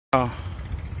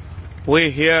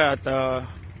We're here at,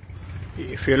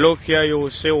 if you look here, you will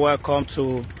say welcome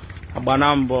to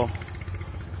Banambo,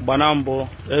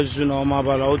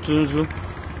 Ezunomabala,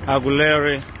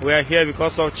 Aguleri. We are here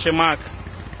because of Chinmark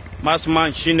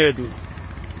Chinedu.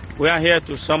 We are here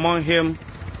to summon him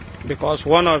because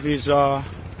one of his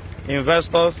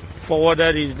investors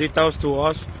forwarded his details to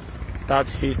us that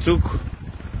he took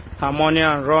her money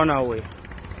and run away.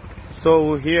 So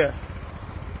we're here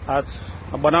at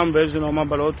Aguleri,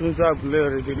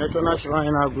 the National Shrine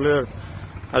in Aguleri.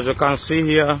 As you can see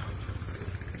here,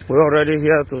 we're already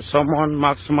here to summon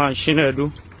Maxman Chinedu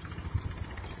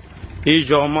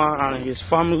Ijiomah and his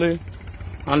family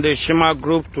and the Chinmark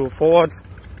group to forward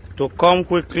to come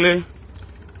quickly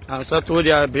and settle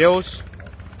their bills,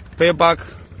 pay back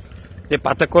the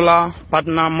particular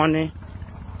partner money.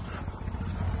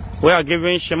 We are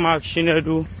giving Chinmark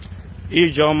Chinedu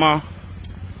Ijiomah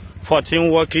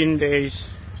 14 working days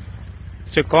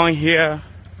to come here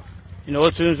in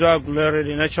Aguleri,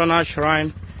 the National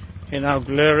Shrine in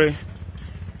Aguleri,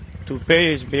 to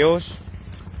pay his bills,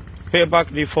 pay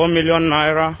back the 4 million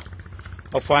naira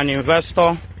of an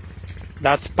investor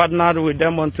that partnered with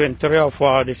them on 23 of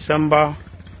December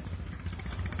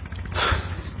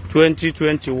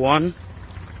 2021,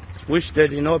 which they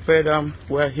did not pay them.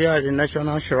 We're here at the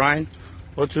National Shrine,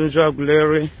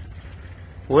 Aguleri.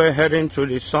 We're heading to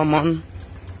the summon,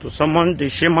 the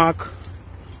Chinmark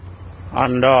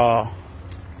and to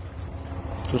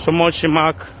summon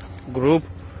Chinmark group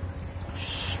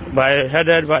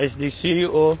headed by the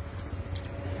CEO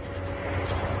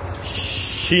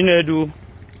Chinedu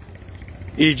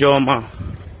Ijiomah,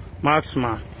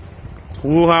 Maxman,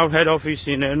 who have head office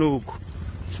in Enugu.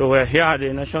 So we're here at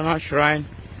the National Shrine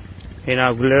in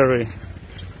Aguleri.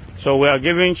 So we are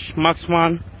giving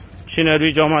Maxman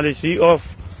Chinedu Ijiomah, the CEO of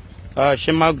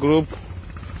Chinmark Group,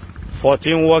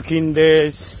 14 working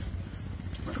days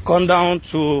to come down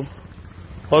to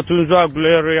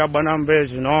Aguleri,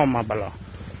 Mabala,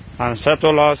 and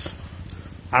settle us,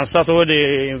 and settle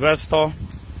the investor,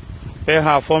 pay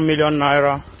her 4 million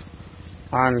naira,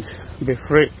 and be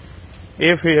free.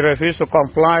 If he refuses to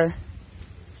comply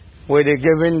with the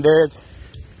given date,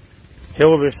 he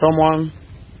will be summoned.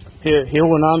 He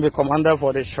will now be commander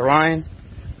for the shrine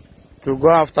to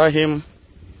go after him.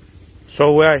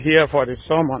 So we are here for the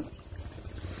summon.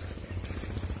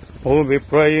 We will be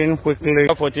praying quickly.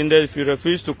 14 days, if you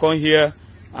refuse to come here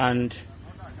and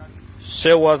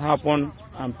say what happened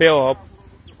and pay up,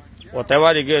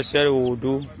 whatever the guest said we will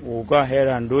do, we will go ahead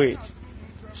and do it.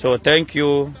 So thank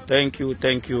you.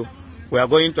 We are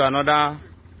going to another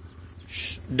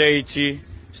deity,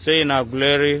 stay in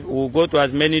Aguleri. We will go to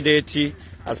as many deity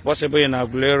as possible in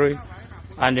Aguleri,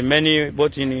 and many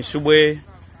both in Isubwe,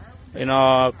 in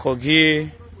Kogi,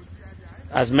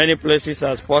 as many places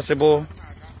as possible,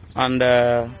 and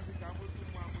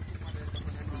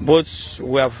both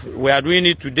we are doing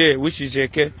it today, which is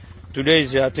okay. Today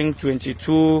is I think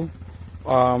 22.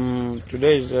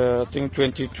 Today is I think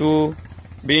 22,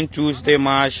 being Tuesday,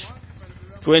 March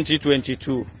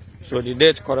 2022. So the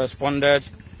date corresponded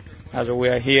as we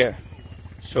are here.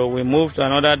 So we moved to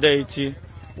another deity.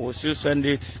 We'll still send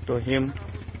it to him.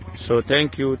 So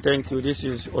thank you. This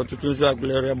is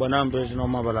Aguleri.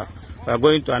 We are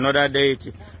going to another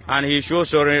deity, and he should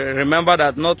also remember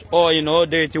that not all in all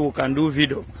deity we can do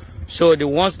video. So the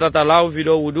ones that allow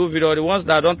video will do video. The ones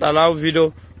that don't allow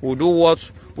video will do what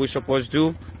we're supposed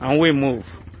to do, and we move.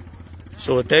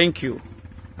 So thank you.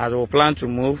 As we plan to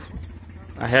move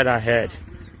ahead.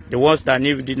 The ones that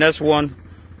need the next one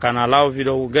can allow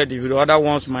video will get the video. Other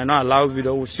ones might not allow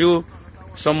video. We'll still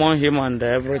summon him and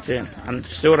everything, and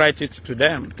still write it to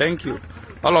them. Thank you.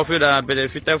 All of you that have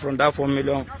benefited from that 4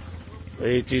 million.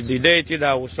 It is the deity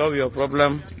that will solve your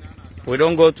problem. We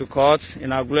don't go to court.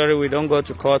 In Aguleri, we don't go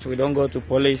to court. We don't go to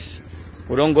police.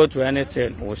 We don't go to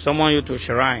anything. We summon you to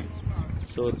shrine.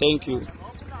 So thank you.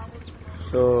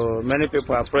 So many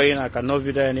people are praying. I cannot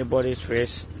video anybody's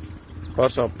face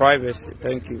because of privacy.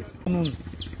 Thank you.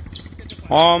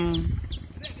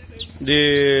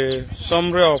 The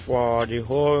summary of the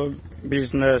whole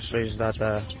business is that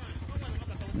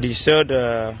the said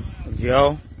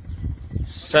girl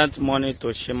sent money to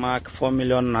Chinmark, 4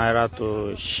 million naira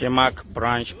to Chinmark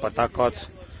branch, Port Harcourt,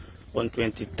 on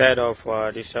 23rd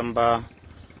of December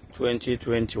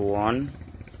 2021.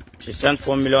 She sent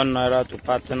 4 million naira to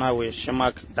partner with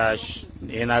Chinmark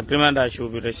in agreement that she will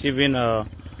be receiving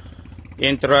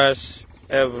interest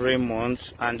every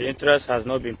month, and the interest has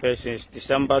not been paid since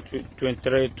December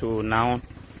 23 to now.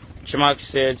 Chinmark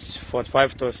said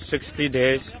 45 to 60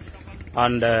 days,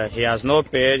 and he has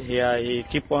not paid. He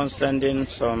keep on sending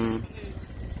some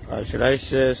should I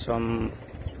say, some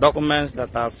documents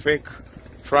that are fake,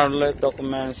 fraudulent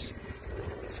documents.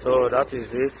 So that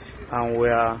is it, and we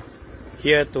are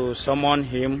here to summon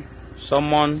him,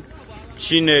 summon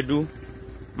Chinedu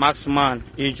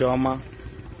Ijiomah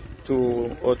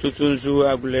to Otutunzu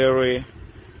Aguleri.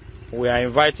 We are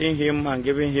inviting him and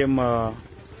giving him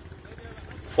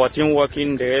 14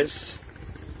 working days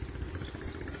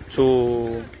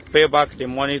to pay back the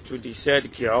money to the said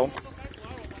girl.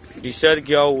 The said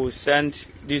girl will send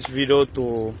this video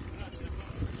to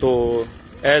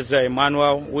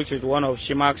Emmanuel, which is one of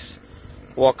Chinmark's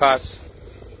workers,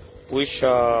 which we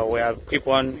are keep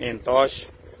on in touch.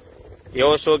 He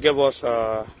also gave us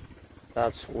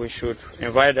that we should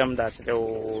invite them, that they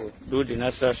will do the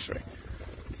necessary.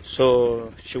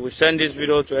 So she will send this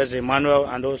video to Emmanuel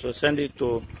and also send it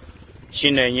to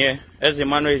Chinenye.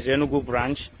 Emmanuel is the Enugu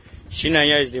branch.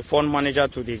 Chinenye is the fund manager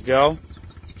to the girl.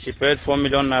 She paid 4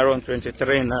 million naira on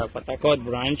 23 in the Port Harcourt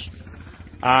branch.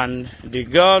 And the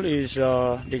girl is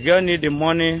the girl need the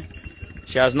money.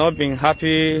 She has not been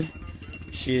happy.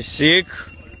 She's sick.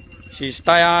 She's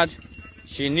tired.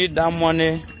 She need that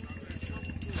money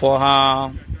for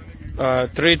her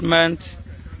treatment.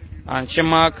 And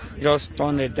Chinmark just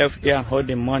turned a deaf ear and hold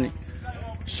the money.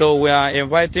 So we are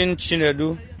inviting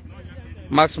Chinedu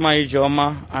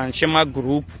Ijiomah and Chinmark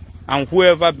Group and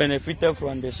whoever benefited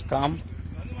from the scam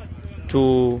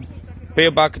to pay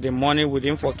back the money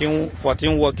within 14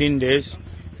 working days.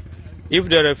 If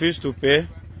they refuse to pay,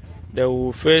 they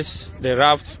will face the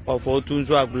wrath of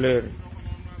Otunzu Aguleri.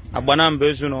 Abana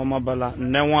Mbezu no Omabala.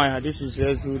 Newaya, this is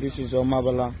Yezu, this is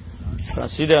Omabala. You can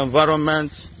see the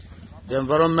environment. The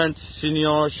environment,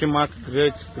 senior Chinmark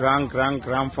great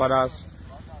grandfathers.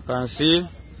 You can see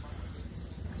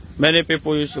many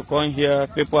people used to come here,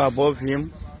 people above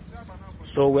him.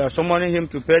 So we are summoning him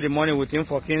to pay the money within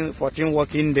 14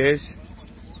 working days,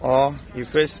 or he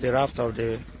faces the wrath of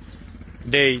the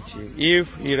deity.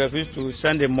 If he refuses to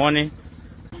send the money,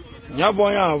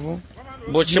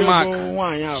 but Chinmark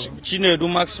Chinedu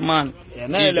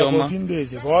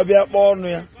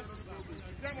Ijiomah.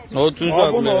 No,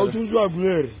 Otunzu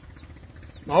Aguleri.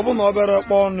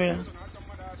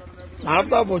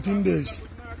 After 14 days,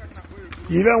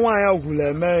 even one year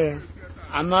will mayor,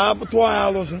 and now 2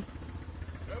 hours.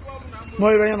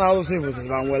 No, even an hour savers and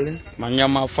well.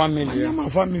 Manyama family.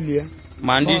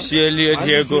 Mandi Sieli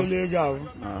Diego.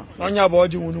 On your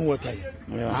body, you know what I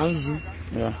am.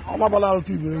 I'm about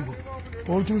to go.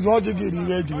 Go to Zoja getting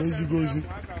ready as he goes.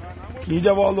 He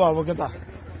have all the avocado.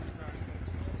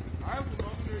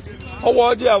 Oh,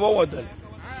 what do you have over there?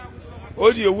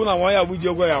 Oh, do you want to wire with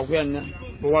your way out when?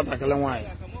 But what I can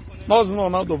why? Not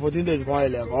out of 14 days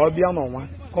while I'll be on one.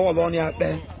 Call on your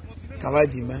pay.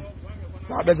 Cavaji, man.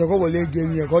 I better go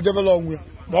again here. Go along with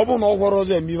Bobo no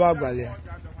horrors and Miva Balia.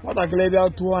 What I can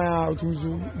out 2 hours to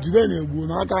Jugani,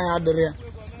 not I had there.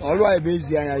 All I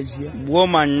busy I see.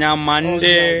 Woman,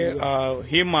 Yamande,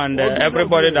 him and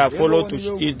everybody that follow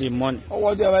to eat the money. Oh,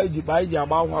 what I buy the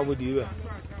about with you.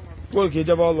 Work it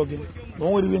about looking.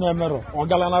 No one even a mirror. Or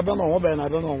Galana Beno, I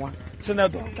don't know one.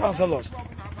 Senator, councillors,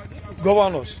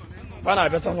 governors. But I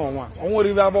better know one. Only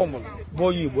river bomb.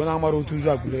 Boy, when I'm out to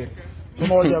Zagle.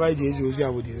 No all the ideas you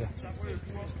with you.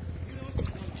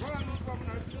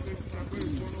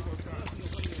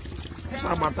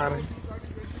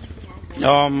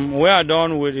 We are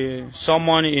done with the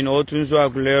summon in Otunzu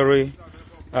Aguleri.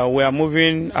 We are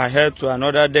moving ahead to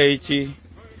another deity.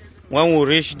 When we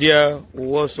reach there, we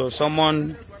also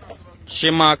summon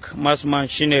Chinmark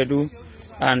Chinedu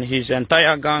and his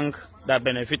entire gang that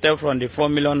benefited from the 4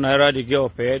 million naira the girl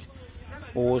paid.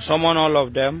 We will summon all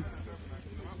of them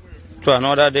to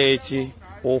another deity.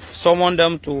 We will summon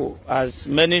them to as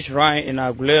many shrines in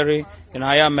Aguleri, in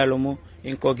Ayamelumu,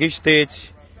 in Kogi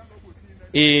State,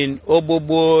 in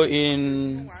Obobo,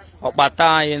 in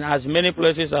Opata, in as many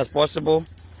places as possible.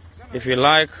 If you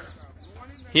like,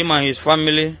 him and his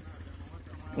family,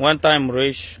 when time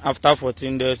reach, after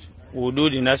 14 days, we'll do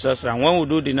the necessary. And when we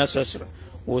do the necessary,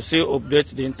 we'll still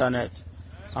update the internet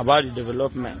about the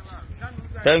development.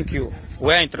 Thank you.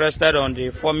 We're interested on the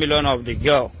 4 million of the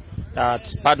girl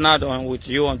that partnered with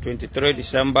you on 23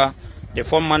 December. The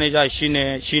fund manager is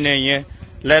Chinenye.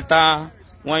 Later,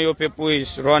 when your people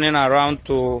is running around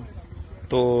to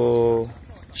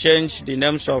change the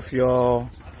names of your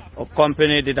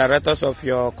company, the directors of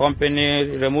your company,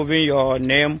 removing your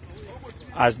name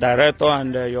as director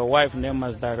and your wife's name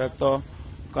as director,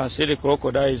 you can see the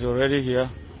crocodile is already here.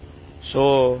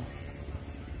 So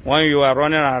when you are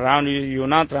running around, you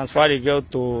now transfer the girl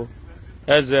to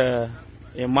as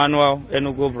Emmanuel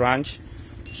Enugu branch,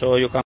 so you can